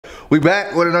We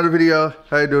back with another video.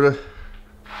 Hey, Duda.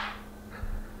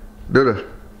 Duda.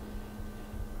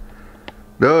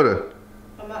 Duda.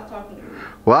 I'm not talking to you.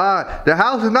 Why? The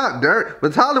house is not dirt.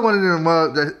 But Tyler one of them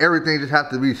that everything just has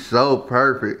to be so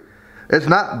perfect. It's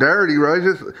not dirty, bro.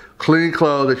 It's just clean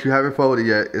clothes that you haven't folded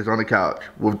yet. It's on the couch.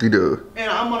 What you do? And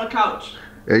I'm on the couch.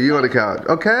 Yeah, you on the couch.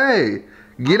 Okay.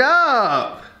 Get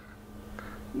up.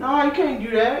 No, you can't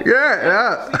do that.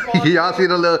 Yeah. Y'all see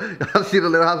the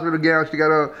little hospital gown she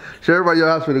got on? Show everybody your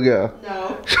hospital gown.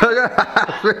 No. Show your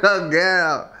hospital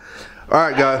gown.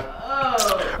 Alright, guys.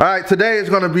 Oh. Alright, today is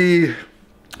gonna be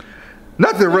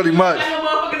nothing really much. You got no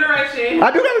motherfucking direction.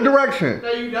 I do got a direction.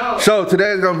 No, you don't. So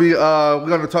today is gonna be we're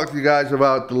gonna talk to you guys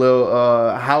about the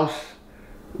little house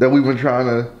that we've been trying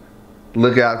to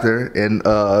look after, and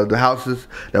the houses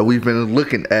that we've been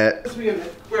looking at.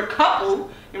 We're a couple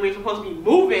and we're supposed to be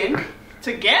moving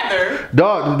together.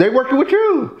 Dog, they working with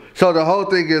you. So the whole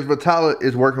thing is Vitala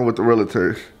is working with the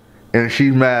realtors, and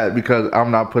she's mad because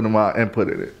I'm not putting my input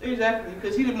in it. Exactly,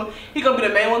 because he gonna be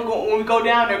the main one when we go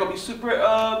down there. Gonna be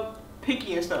super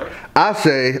picky and stuff. I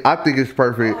think it's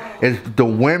perfect. It's the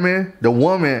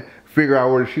woman figure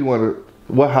out where she want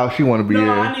to, what house she want to be in.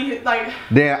 I need like.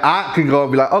 Then I can go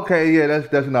and be like, okay, yeah,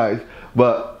 that's nice,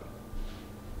 but.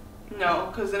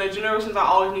 No, because in the generations, I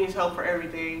always need his help for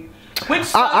everything.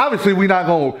 Which obviously we not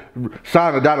gonna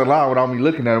sign a dotted line without me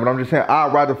looking at it, but I'm just saying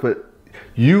I'd rather for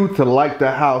you to like the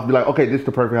house, be like, okay, this is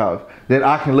the perfect house. Then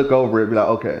I can look over it, be like,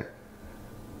 okay.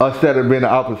 Instead of being the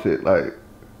opposite, like.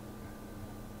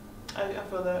 I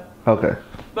feel that. Okay.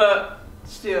 But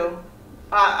still,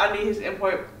 I need his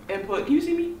input. Can you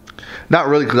see me? Not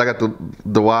really, because I got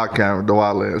the wide camera, the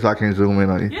wide lens, so I can't zoom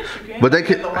in on you. Yes, you can. But they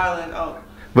can. The wide lens. Oh.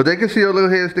 But they can see your little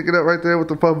head sticking up right there with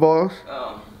the puff balls.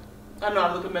 Oh. I know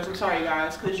I look a mess. I'm sorry,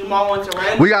 guys, because your mom wants to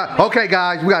rent. Okay,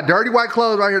 guys, we got dirty white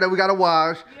clothes right here that we got to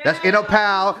wash. Yeah, that's in a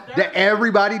pile that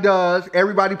everybody does.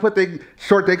 Everybody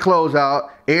sort their clothes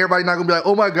out. Everybody not going to be like,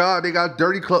 oh my God, they got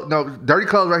dirty clothes. No, dirty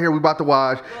clothes right here we about to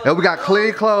wash. And we got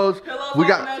clean clothes. We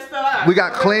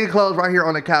got clean clothes right here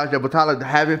on the couch that Batala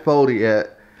haven't folded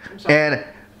yet. And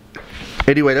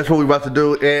anyway, that's what we about to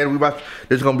do. And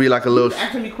this is going to be like a little.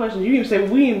 Asking me questions. You didn't say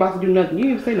we ain't about to do nothing. You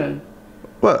didn't say nothing.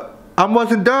 What? I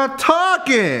wasn't done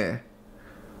talking.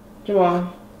 Come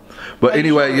on. But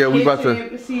anyway, yeah, we about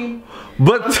to.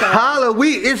 But Tyler,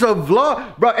 it's a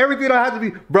vlog, bro. Everything I have to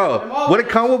be, bro. When it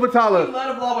comes with Batala, you let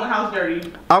a vlog with a house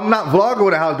dirty. I'm not vlogging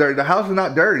with a house dirty. The house is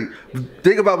not dirty.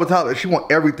 Think about Batala. She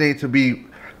want everything to be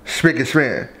spick and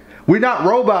span. We're not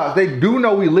robots. They do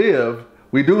know we live.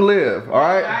 We do live. All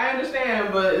right. I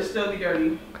understand, but it still be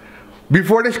dirty.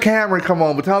 Before this camera come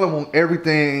on, Batala want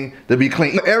everything to be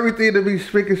clean, everything to be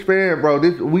spick and span, bro.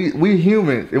 We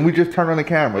humans, and we just turn on the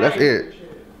camera. That's it.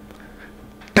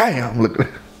 Damn, look.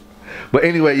 But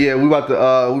anyway, yeah, we about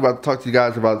to talk to you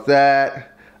guys about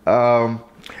that. And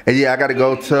yeah, I gotta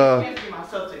go to. I can't get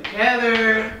myself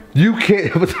together. You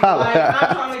can't, Batala.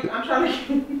 Like, I'm trying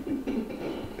to.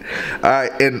 All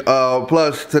right, and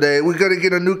plus today we're gonna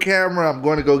get a new camera. I'm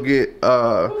going to go get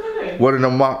one of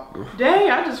them. Dang,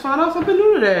 I just found out something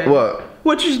new today. What?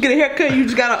 What, you just get a haircut? You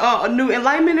just got a new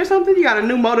enlightenment or something? You got a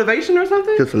new motivation or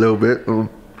something? Just a little bit.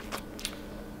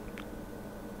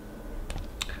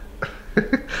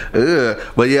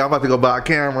 But yeah, I'm about to go buy a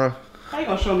camera. How you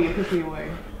gonna show me and push me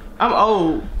away? I'm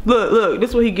old. Look, this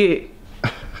is what he get.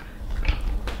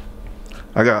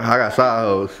 I got side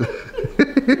hoes.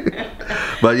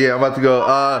 But yeah, I'm about to go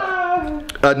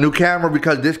a new camera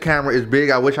because this camera is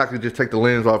big. I wish I could just take the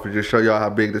lens off and just show y'all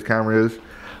how big this camera is.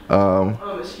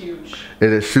 It's huge. It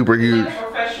is super huge. Like a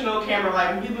professional camera,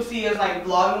 like when people see us like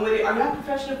vlogging with it. Are y'all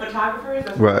professional photographers?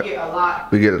 That's what we get a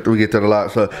lot. We get that a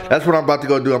lot. So that's what I'm about to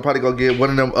go do. I'm probably gonna get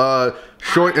one of them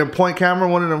short and point camera.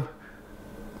 One of them.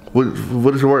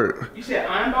 What is the word? You said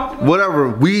I'm about to go. Whatever.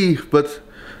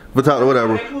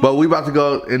 Whatever. Okay, cool. But we about to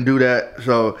go and do that.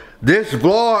 So this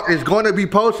vlog is going to be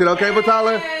posted, okay,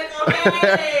 Batala?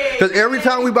 Okay. Because every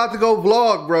time we about to go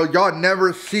vlog, bro, y'all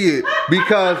never see it.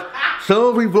 Because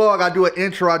soon as we vlog, I do an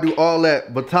intro, I do all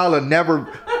that. Batala never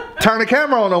turn the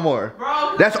camera on no more.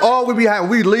 Bro, that's all we be having.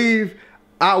 We leave,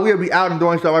 we'll be out and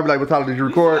doing stuff. I'll be like, Batala, did you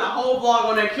record? A whole vlog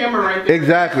on that camera right there.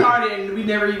 Exactly. And we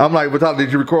never even. I'm like, Batala,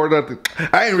 did you record nothing?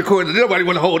 I ain't recording. Nobody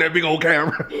want to hold that big old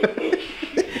camera.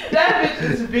 That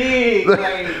bitch is big.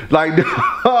 Like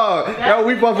yo,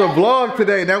 we supposed to vlog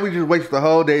today. Now we just waste the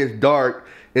whole day. It's dark.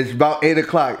 It's about 8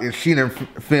 o'clock and she didn't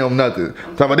film nothing.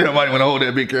 So nobody want to hold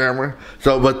that big camera.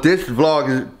 So, but this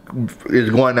vlog is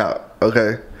going out.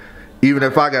 Okay, even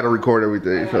if I got to record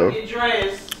everything. So. Get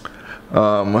dressed.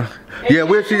 Yeah,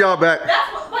 we'll see y'all back.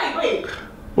 That's what. Wait.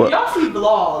 What? Y'all see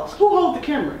vlogs? Who holds the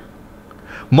camera?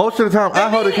 Most of the time, I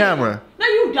hold the camera. No,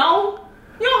 you don't.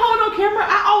 You don't hold no camera.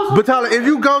 I always. But Tyler, if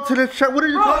you go to this chat, what are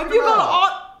you talking if you about? go to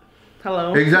all.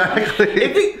 Hello. Exactly.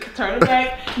 If you turn it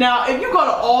back. Now, if you go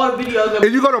to all the videos.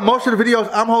 If you go to most of the videos,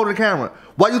 I'm holding the camera.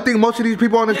 Why you think most of these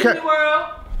people on this Disney World,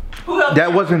 who held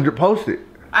that wasn't posted?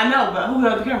 I know, but who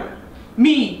held the camera?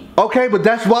 Me. Okay, but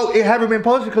that's why it haven't been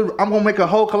posted because I'm gonna make a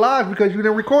whole collage because you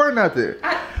didn't record nothing.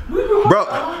 We recorded bro, a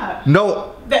lot.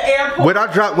 No. The airport.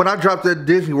 When I drop that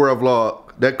Disney World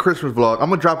vlog, that Christmas vlog, I'm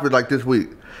gonna drop it like this week.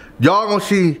 Y'all gonna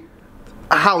see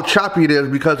how choppy it is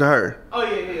because of her. Oh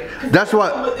yeah. That's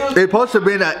what it's supposed to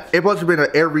be. It's supposed to be an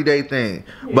everyday thing,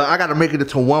 but I gotta make it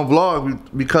into one vlog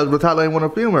because Batala ain't want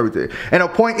to film everything. And the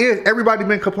point is, everybody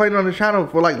been complaining on the channel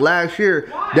for like last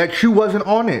year that you wasn't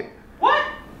on it. What?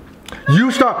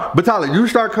 Batala, you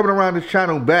start coming around this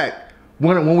channel back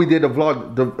when we did the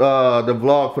vlog, the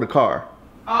vlog for the car.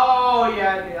 Oh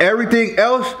yeah, I did. Everything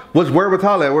else was where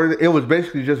Batala, where it was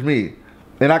basically just me.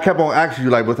 And I kept on asking you,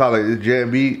 like, Batala, is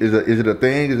Jay&B, is it a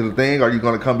thing? Is it a thing? Are you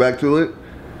going to come back to it?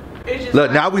 It's just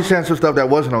look, now we saying some stuff that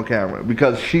wasn't on camera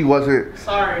because she wasn't.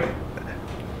 Sorry.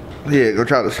 Yeah, go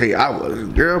try to say I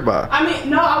wasn't. Girl, bye. I mean,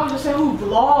 no, I was just saying who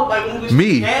vlogged, like, when we was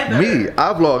together. Me.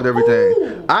 I vlogged everything.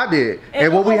 Ooh. I did.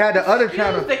 And when we had the other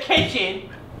channel. The kitchen.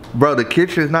 Bro, the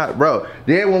kitchen's not, bro.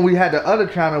 Then when we had the other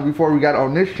channel before we got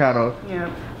on this channel, yeah,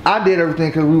 I did everything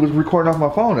because we was recording off my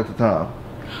phone at the time.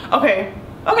 Okay,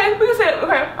 we can say it.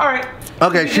 Okay, all right.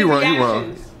 Okay, she wrong, you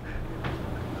wrong.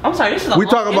 I'm sorry, this is a we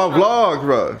talking about vlogs,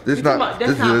 bro. This is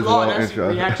a long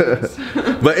intro.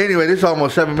 But anyway, this is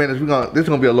almost 7 minutes. This is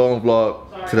gonna be a long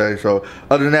vlog today. So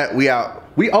other than that, we out.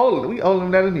 We owe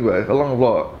them that anyway. A long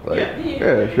vlog. Like,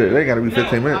 yeah, shit. They ain't gotta be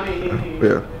 15 minutes.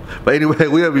 Yeah. But anyway,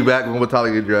 we'll be back when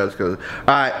Batala get dressed. Cause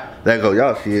alright, there go.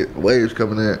 Y'all see it. Waves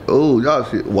coming in. Oh, y'all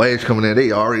see it. Waves coming in.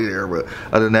 They already there. But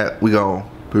other than that, we gone.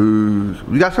 Peace.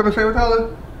 You got something to say,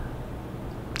 Batala?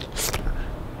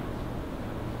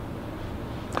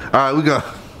 Alright, we go.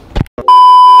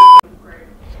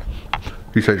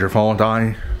 You said your phone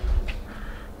dying?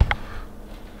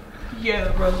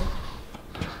 Yeah, bro.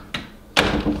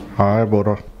 Alright,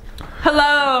 brother.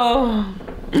 Hello.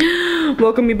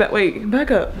 Welcome me back. Wait,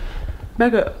 back up.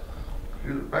 Back up.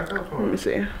 Back up. Let me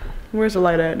see. Where's the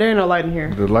light at? There ain't no light in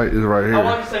here. The light is right here. I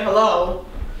wanted to say hello,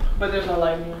 but there's no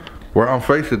light in here. Where I'm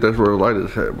facing, that's where the light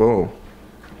is at. Boom.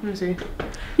 Let me see.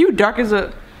 You dark as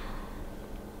a...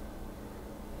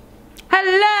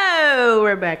 Hello!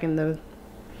 We're back in the...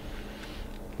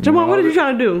 Jamal, what are you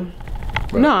trying to do?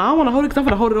 Right. No, I don't want to hold it because I'm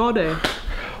going to hold it all day.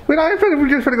 We not even finished. We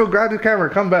just finna go grab this camera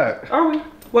and come back. Are we?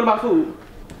 What about food?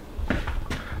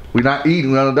 We not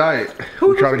eating. We on a diet.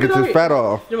 We're trying to get this fat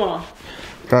off. Jamal.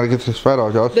 Trying to get this fat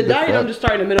off, y'all. The diet I'm just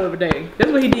starting in the middle of the day.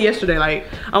 That's what he did yesterday. Like,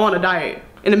 I want a diet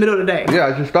in the middle of the day. Yeah,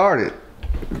 I just started.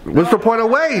 What's the point of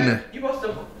waiting? You supposed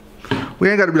to... We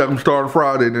ain't gotta be like, I'm starting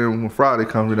Friday, then when Friday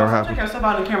comes, we don't have to. Step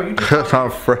out of the camera. You just That's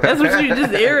not fresh. That's what you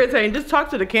just irritating. Just talk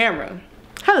to the camera.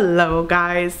 Hello,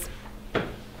 guys.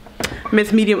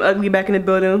 Miss Medium Ugly back in the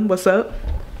building. What's up?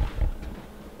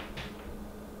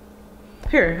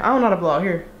 Here, I don't know how to vlog.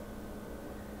 Here.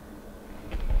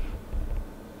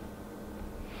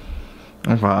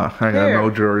 I'm fine. I ain't got no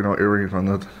jewelry, no earrings, no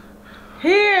nothing.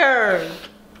 Here.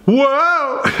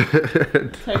 Whoa!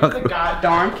 Take the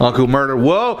goddamn Uncle Murder.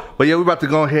 Whoa! But yeah, we about to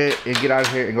go ahead and get out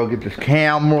of here and go get this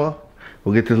camera.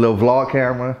 We'll get this little vlog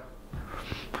camera.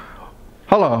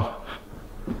 Hold on.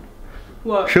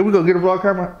 What? Should we go get a vlog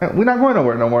camera? We're not going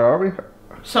nowhere no more, are we?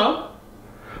 So?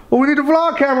 Well, we need a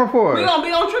vlog camera for it. We gonna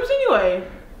be on trips anyway.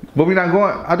 But we not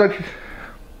going. I thought you...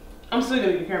 I'm still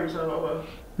gonna get a camera, so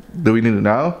Do we need it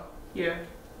now? Yeah.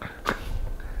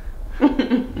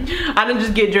 I didn't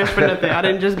just get dressed for nothing. I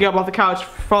didn't just get up off the couch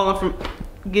falling from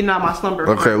getting out of my slumber.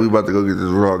 Okay, we about to go get this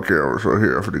vlog camera. So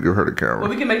here, I'm gonna give her the camera. Well,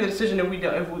 we can make the decision if we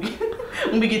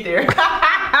when we get there.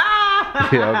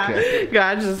 Yeah, okay. Yeah,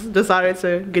 I just decided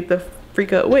to get the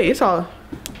freak up. Wait, it's a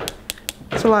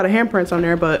lot of handprints on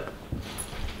there, but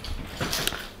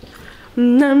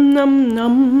num num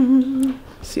num.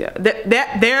 So yeah,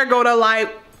 there go the light.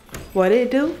 What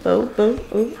it do? Oh.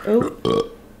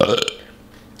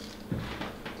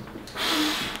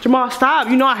 Jamal, stop.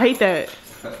 You know I hate that.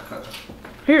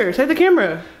 Here, take the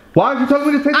camera. Why did you tell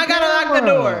me to take the camera? I gotta lock the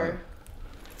door.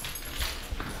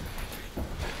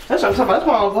 That's what I'm talking about. That's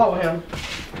why I don't vlog with him.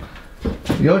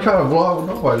 You don't try to vlog with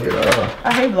nobody at all.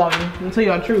 I hate vlogging. I'm gonna tell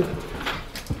you the truth.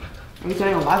 I'm gonna tell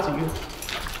you a lie to you.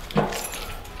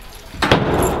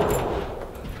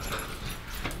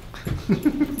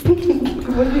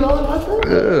 What did you all about that?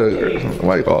 Yeah,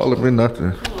 like all of it,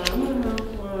 nothing.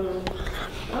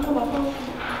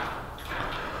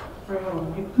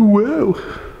 Whoa.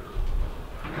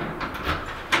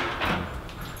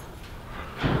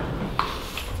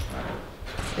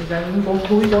 Exactly.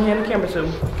 Who we gonna hand the camera to?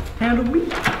 Handle me?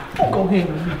 Go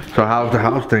handle me. So how's the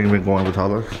house thing been going with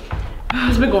all us?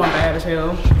 It's been going bad as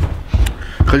hell.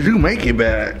 Cause you make it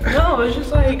bad. No, it's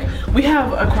just like we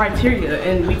have a criteria,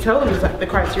 and we tell them it's like the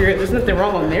criteria. There's nothing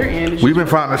wrong on their end. We've been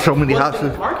finding so many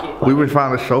houses. We've been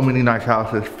finding so many nice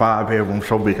houses, 5 bedrooms,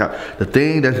 so big house. The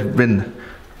thing that's been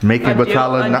making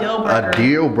Batala a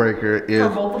deal breaker is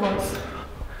for both of us.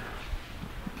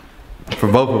 For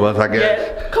both of us, I guess.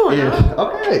 Yeah. Come on.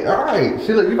 Okay, all right.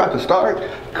 See, look, you about to start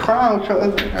crown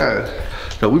trust.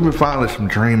 So we've been finding some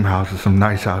dream houses, some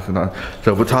nice houses.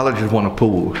 So Batala just want a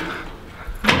pool.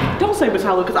 Don't say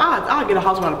Batala, because I'll get a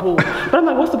house around a pool. But I'm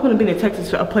like, what's the point of being in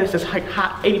Texas, a place that's like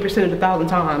hot 80% of the 1,000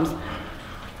 times?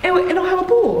 And we don't have a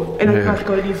pool. And we have to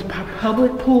go to these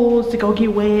public pools to go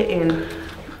get wet, and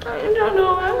I don't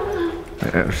know.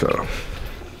 Yeah, so.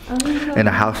 And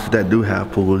the houses that do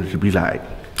have pools should be like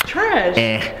trash.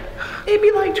 It'd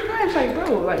be like trash, like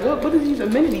bro, like what is these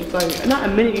amenities? Like not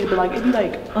amenities, but like it'd be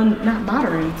like not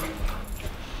modern,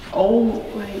 old,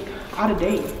 like out of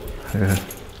date. Yeah.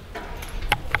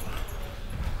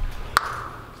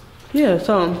 Yeah.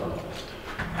 So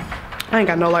I ain't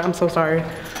got no light. I'm so sorry.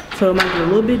 So it might be a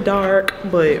little bit dark,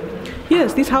 but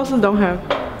yes, these houses don't have.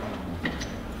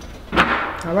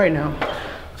 All right now.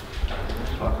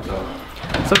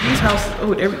 So these houses,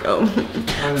 oh, there we go.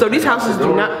 So these houses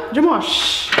do not, Jamal,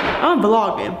 shh, I'm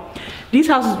vlogging. These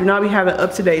houses do not be having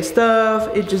up-to-date stuff.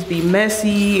 It just be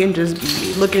messy and just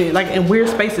be looking like in weird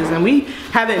spaces. And we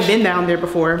haven't been down there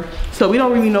before, so we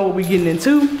don't really know what we're getting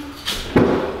into.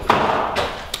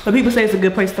 But people say it's a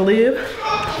good place to live.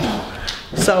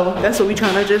 So that's what we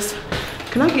trying to just,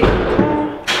 can I get in the car?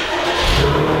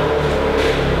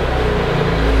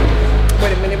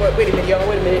 Wait a minute, y'all,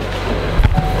 wait a minute.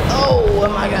 Oh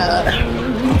my God.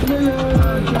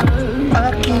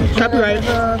 Copyright.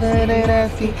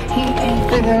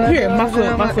 Here, my foot.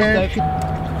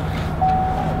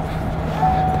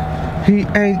 He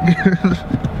ain't.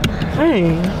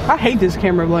 Dang, I hate this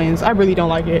camera lens. I really don't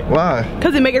like it. Why?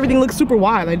 Cause it make everything look super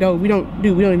wide. Like, no, we don't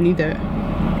even need that.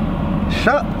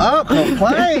 Shut up,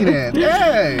 complaining.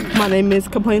 Hey. My name is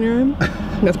Complainer.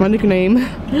 That's my nickname.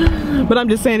 But I'm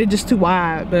just saying it's just too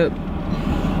wide. But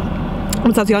I'm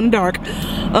gonna talk to y'all in the dark.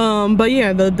 But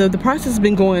yeah, the price has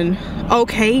been going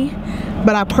okay,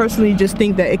 but I personally just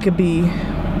think that it could be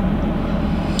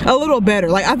a little better.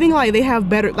 Like I think like they have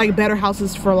better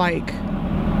houses for like,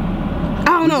 I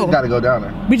don't know. You gotta go down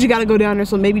there. We just gotta go down there,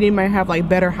 so maybe they might have like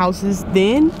better houses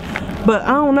then. But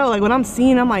I don't know, like what I'm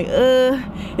seeing, I'm like,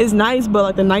 it's nice, but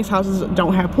like the nice houses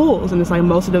don't have pools, and it's like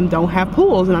most of them don't have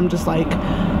pools, and I'm just like,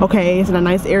 okay, it's in a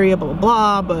nice area, blah blah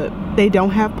blah, but they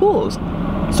don't have pools.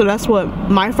 So that's what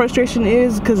my frustration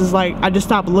is, because it's like I just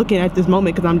stopped looking at this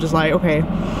moment because I'm just like, okay,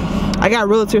 I got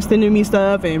realtors sending me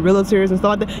stuff and realtors and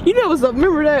stuff like that. You know what's up?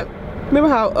 Remember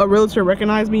how a realtor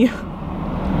recognized me?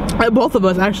 Both of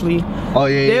us actually. Oh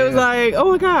yeah. They was like, oh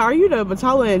my God, are you the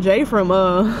Batala and Jay from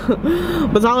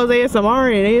Batala's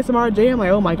ASMR and ASMR Jay? I'm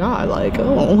like, oh my God, like,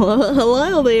 oh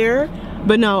hello there.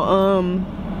 But no,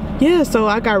 yeah, so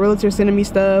I got realtors sending me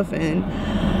stuff, and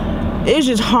it's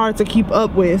just hard to keep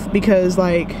up with because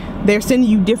like they're sending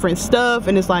you different stuff,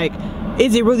 and it's like,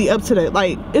 is it really up to the,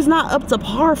 like, it's not up to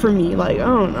par for me, like I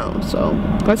don't know. So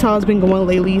that's how it's been going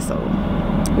lately. So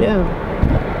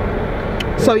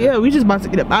yeah, we just about to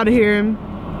get up out of here and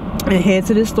head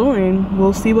to the store, and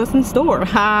we'll see what's in store.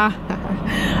 Ha.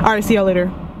 All right, see y'all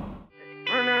later.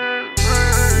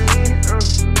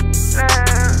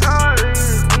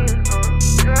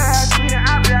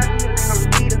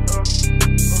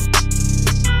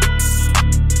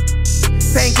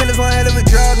 Painkillers one hell of a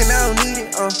drug and I don't need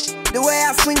it, The way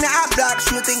I swing the op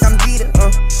blocks, you'll think I'm Jeter,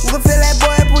 We can feel that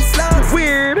boy pull slow.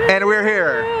 Weird. And we're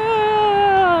here.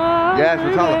 Yes,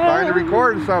 we're finally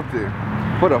recording something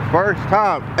for the first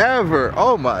time ever.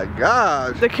 Oh my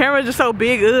gosh. The camera's just so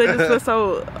big, it just feels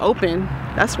so open.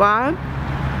 That's why.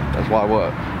 That's why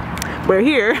what? We're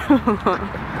here.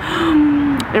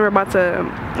 And we're about to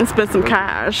spend some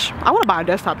cash. I want to buy a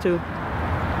desktop too.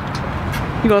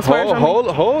 You gonna swear on me? Hold,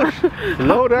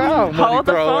 slow down, money Hold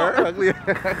the thrower.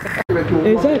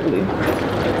 Exactly.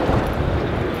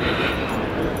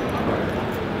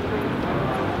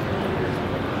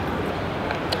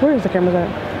 Where is the cameras at?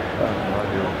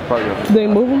 Do they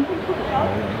move them?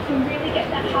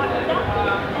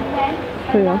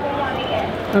 Here you go.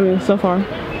 I mean, so far.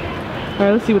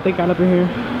 Alright, let's see what they got up in here.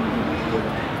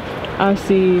 I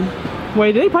see.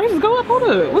 Wait, did their prices go up? Hold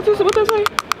up. What's this? What they say?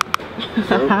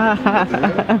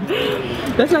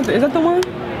 That's not the, is that the one?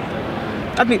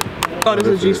 I think, oh, this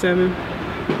is G7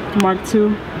 Mark II.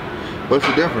 What's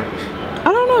the difference?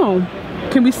 I don't know.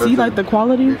 Can we see like the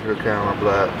quality? Digital camera,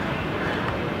 black.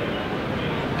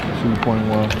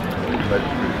 2.1.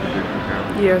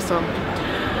 Yeah, so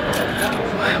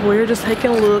we're just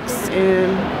taking looks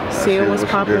and seeing what's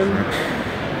popping.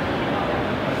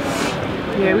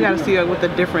 Yeah, we gotta see what the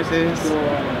difference is.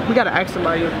 We gotta ask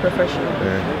somebody professional.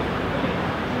 Yeah.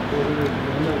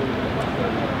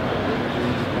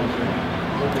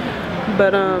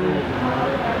 But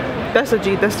that's the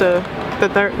G. That's the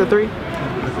 3.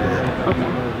 Yeah. Okay.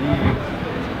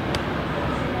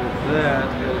 That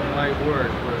it might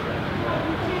work, but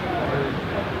it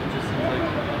just seems like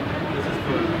this is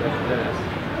for this.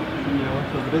 You know,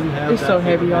 so it doesn't have. It's so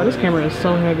heavy, y'all. This camera is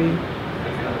so heavy.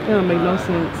 It don't make no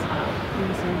sense.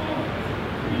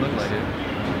 Look like it.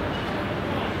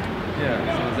 Yeah.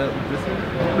 So is that this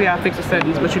one? We gotta fix the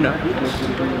settings, but you know.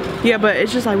 Yeah, but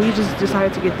it's just like we just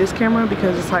decided to get this camera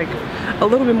because it's like a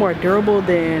little bit more durable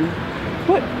than.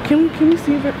 What can we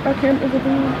see if our camera is it?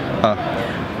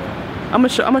 I'm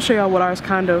gonna show y'all what ours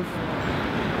kind of.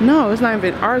 No, it's not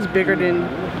even. Ours bigger than.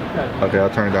 Okay,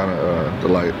 I'll turn down the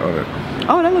light on it.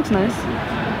 Oh, that looks nice.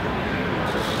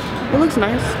 It looks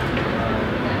nice.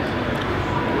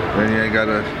 Then you ain't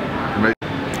gotta make.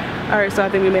 All right, so I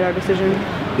think we made our decision.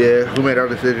 Yeah, we made our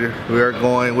decision. We are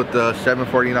going with the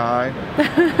 749.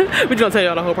 We're just gonna tell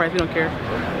y'all the whole price. We don't care.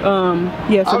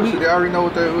 Yeah, so obviously, they already know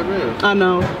what it is. I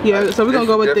know. Yeah, so we're gonna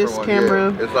go with this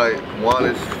camera. Yeah. It's like one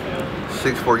is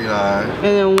 649. And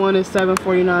then one is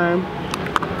 749.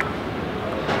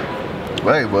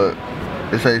 Wait, but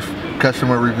it says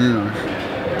customer reviews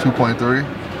 2.3.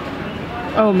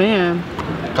 Oh man.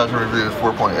 Customer reviews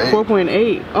 4.8.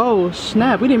 4.8. Oh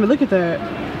snap! We didn't even look at that.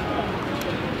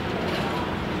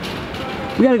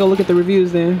 We gotta go look at the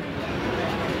reviews then.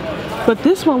 But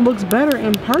this one looks better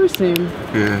in person.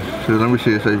 Yeah. So let me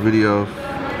see. It says video.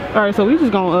 All right, so we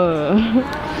just gonna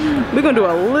we're gonna do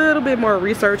a little bit more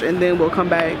research and then we'll come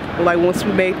back. Like once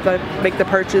we make the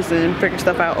purchase and figure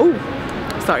stuff out. Oh,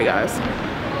 sorry guys.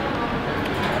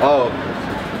 Oh,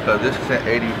 so this is an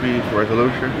 80p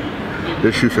resolution.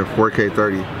 This shoots at 4K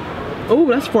 30. Oh,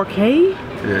 that's 4K?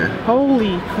 Yeah.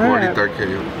 Holy crap.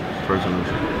 43K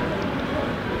resolution.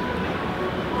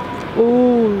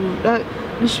 Oh,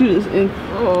 this shoot is in.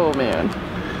 Oh man.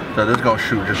 So this gonna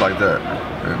shoot just like that.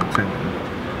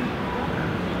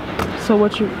 So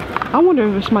what you? I wonder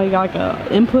if somebody got like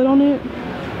a input on it.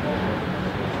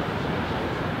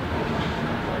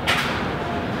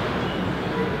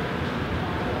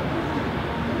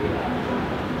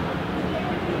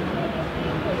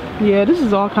 Yeah, this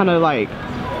is all kind of like.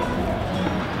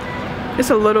 It's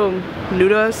a little new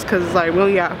to us because like we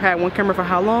only had one camera for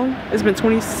how long? It's been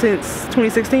since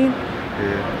 2016.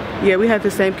 Yeah. Yeah, we had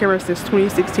the same camera since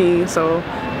 2016, so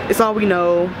it's all we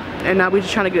know. And now we're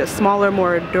just trying to get a smaller,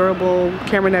 more durable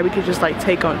camera that we could just like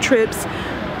take on trips.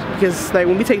 Because like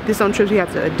when we take this on trips, we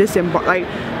have to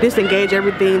disengage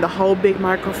everything, the whole big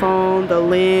microphone, the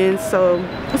lens. So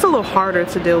it's a little harder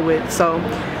to deal with. So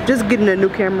just getting a new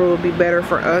camera will be better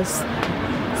for us.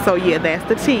 So yeah, that's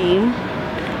the team.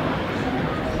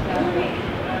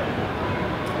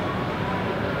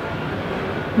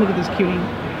 Look at this cutie.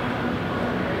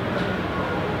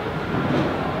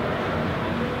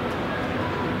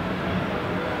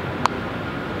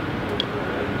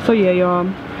 So yeah, y'all,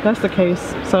 that's the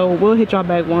case. So we'll hit y'all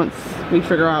back once we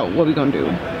figure out what we're gonna do.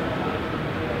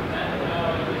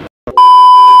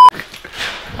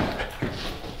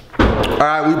 All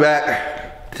right, we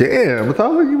back. Damn, I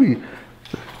thought you be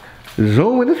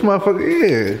zooming this motherfucker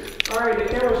in. All right, the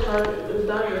camera's is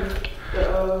dying.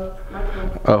 The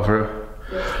microphone. Oh, for real?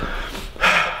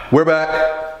 Yes. We're back.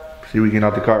 See, we getting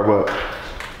out the car, but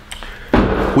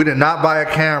we did not buy a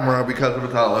camera because of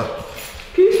Atala.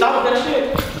 Can you stop with that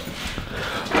shit?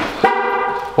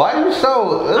 Why are you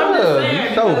so,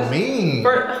 you so mean?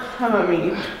 I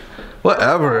mean.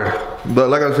 Whatever. But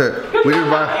like I said, we didn't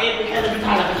buy.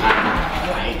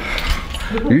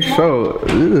 You so,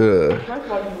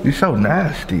 you so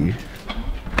nasty.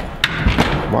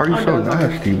 Why are you so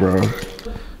nasty, bro?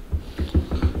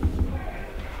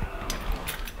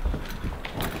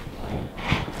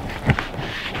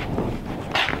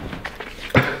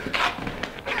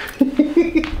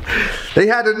 They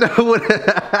had to know what.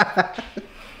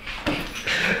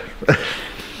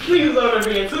 Niggas over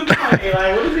being too funny.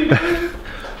 Like, what is he doing?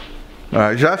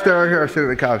 Alright, should I stay right here or sit on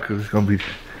the couch? Because it's going to be.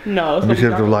 No, it's let me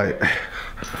gonna shift the light.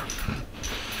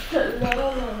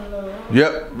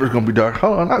 Yep, it's going to be dark.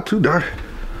 Hold on, not too dark.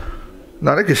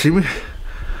 No, they can see me.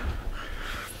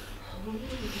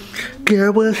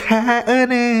 Girl, what's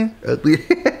happening? Ugly.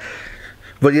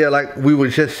 But yeah, like we were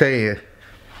just saying.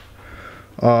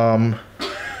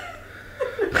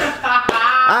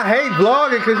 I hate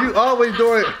vlogging because you always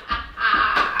doing it.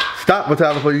 Stop,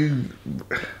 Matala, for you.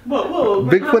 Whoa.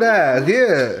 Bigfoot ass,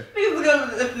 yeah.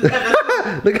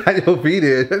 Look how your feet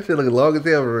is. That shit looking long as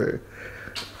hell, man.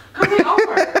 Come here,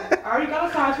 over. I already got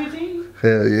a size 15.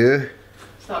 Hell yeah.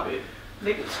 Stop it.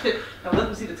 Nigga, now let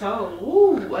them see the toe.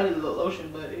 Ooh, I need a little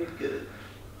lotion, but it's good.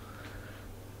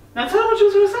 Now tell them what you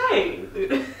was gonna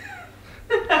say.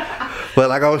 But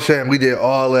like I was saying, we did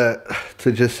all that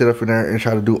to just sit up in there and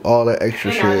try to do all that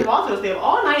extra shit. And I was gonna stay up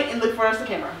all night and look for us the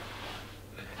camera.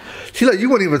 She like, you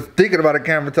weren't even thinking about a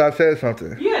camera until I said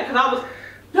something. Yeah, because I was,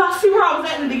 y'all see where I was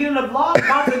at in the beginning of the vlog?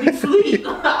 About to be asleep.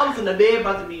 I was in the bed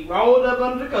about to be rolled up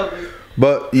under the covers.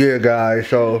 But yeah, guys,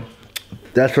 so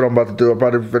that's what I'm about to do. I'm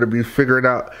probably going to be figuring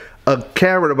out a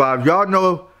camera to buy. If y'all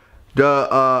know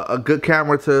a good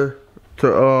camera to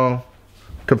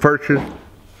purchase,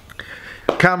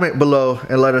 comment below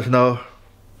and let us know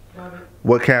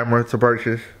what camera to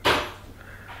purchase.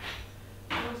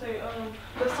 I want to say,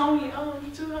 the Sony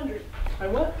 200.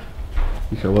 Like what?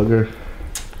 You said what, girl?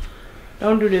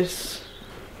 Don't do this.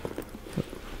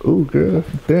 Ooh, girl,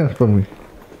 dance for me.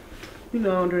 You know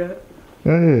I don't do that.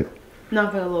 Go ahead.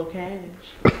 Not for a little cash.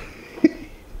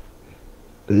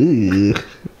 Ooh.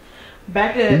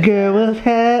 Back up. Girl, what's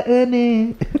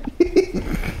happening?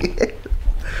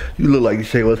 You look like you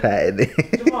say what's happening.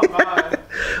 Come on, bye.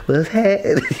 What's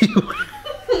happening?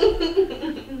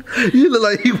 You look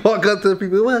like you walk up to the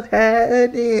people, what's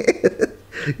happening?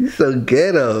 You so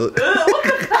ghetto. What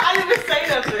the I didn't even say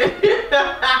nothing.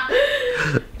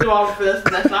 Jamal,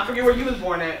 let's not forget where you was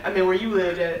born at. I mean, where you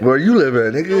lived at. Where you live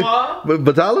at, nigga?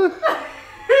 Batala?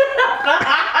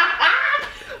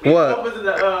 What? Was in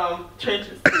the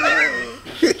trenches.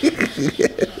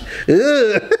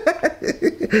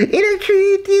 In a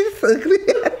tree, this ugly.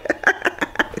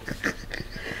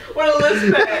 What a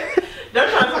list that. They're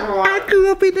trying to talk about. I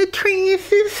grew up in the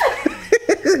trenches.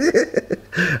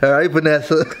 All right,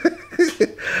 Vanessa.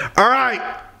 All right.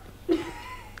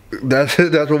 That's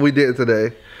what we did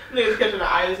today. Niggas catching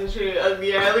the ice and shit.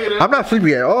 Yeah, look at it. I'm not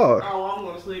sleepy at all. Oh, I'm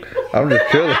gonna sleep. I'm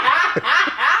just chilling.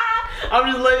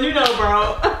 I'm just letting you know,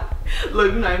 bro.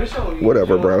 Look, you're not even showing me.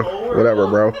 Whatever, bro. Whatever,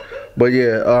 bro. But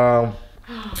yeah,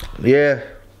 yeah.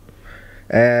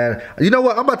 And you know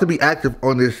what? I'm about to be active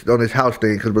on this house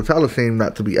thing because Batala seemed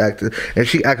not to be active, and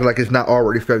she acted like it's not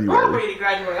already February. I'm ready to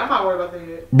graduate. I'm not worried about that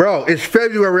yet. Bro, it's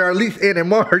February, or at least in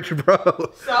March, bro.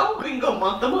 So we can go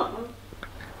month to month.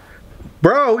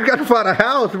 Bro, we got to find a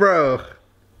house, bro.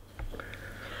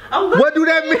 What do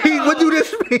that mean? What do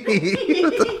this mean?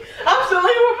 I'm still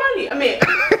looking for money. I mean,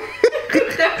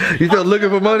 you still looking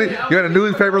for money? You're in a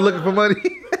newspaper looking for money?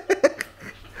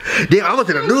 Damn, I was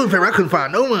in a newspaper. I couldn't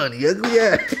find no money.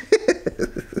 Yeah.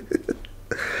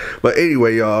 But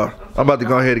anyway, y'all, I'm about to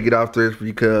go ahead and get off this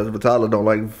because Batala don't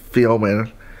like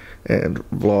filming and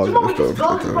vlogging and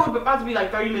stuff. It's about to be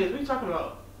like 30 minutes. What are you talking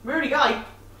about? We already got like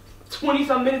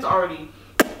 20-some minutes already.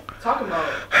 Talking about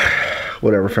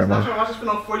whatever, family. I'm trying to watch this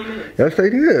for 40 minutes. Yes, they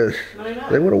did. No, they're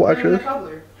not. They would have watched us.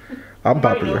 I'm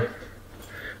popular. Knows.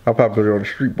 I'm popular on the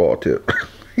street ball tip.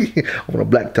 On a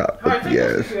black top. Right,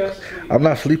 yes. I'm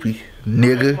not sleepy.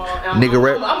 Nigga. Nigga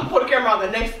rap. I'm gonna put the camera on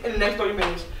in the next 30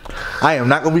 minutes. I am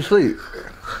not gonna be asleep.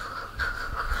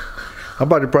 I'm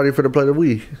about to probably for the play the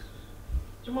Wii.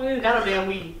 Jamal, you got a damn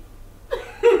Wii.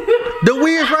 The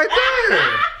Wii is right there.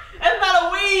 That's not a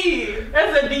Wii.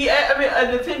 That's a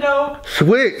Nintendo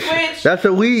Switch. That's a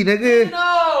Wii, nigga.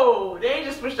 No, they ain't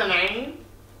just switched the name.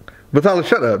 Batala,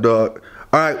 shut up, dog.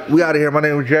 All right, we out of here. My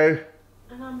name is Jay.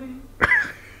 And I'm B.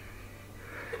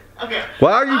 Okay.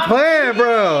 Why are you playing,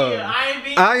 bro? I am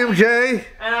B. I am Jay.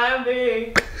 And I am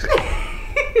B.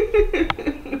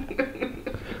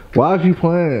 Why are you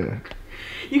playing?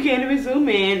 You can't even zoom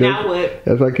in. Now what?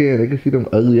 Yes, I can. They can see them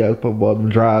ugly ass puff balls, them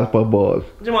dry ass puff balls.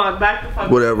 Jamal, back the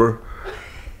fuck. Whatever.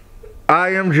 I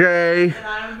am Jay. And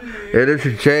I am B. And this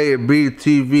is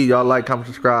Jay&BeeTV. Y'all like, comment,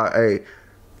 subscribe. Hey,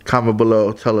 comment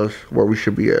below. Tell us where we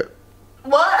should be at.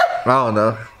 What? I don't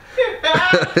know.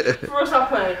 First, stop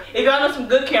playing. If y'all know some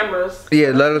good cameras. Yeah,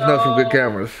 let us know some good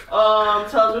cameras. Tell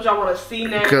us what y'all want to see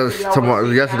next. Because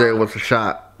yesterday was a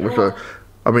shot.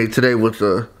 Today was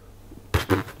a.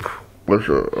 No, it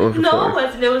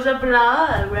was a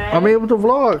vlog, right? I mean, it was a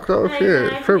vlog, so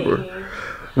shit, triple.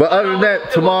 But other than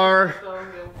that, tomorrow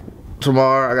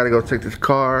I gotta go take this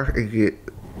car and get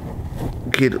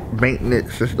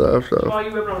maintenance and stuff. So. Oh,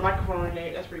 you ripping on the microphone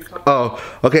today? That's pretty tough.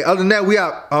 Oh, okay. Other than that, we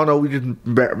out. I don't know. We just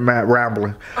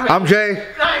rambling. Okay. I'm Jay.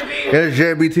 And it's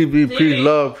Jay&BeeTV. Please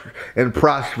love and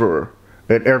prosper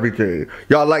and everything.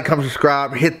 Y'all like, comment,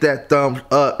 subscribe. Hit that thumbs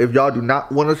up. If y'all do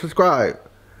not want to subscribe,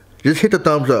 just hit the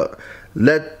thumbs up.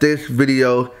 Let this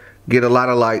video Get a lot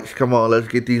of likes. Come on, let's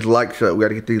get these likes up. We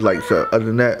gotta get these likes up. Other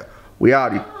than that, we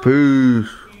outie. Peace.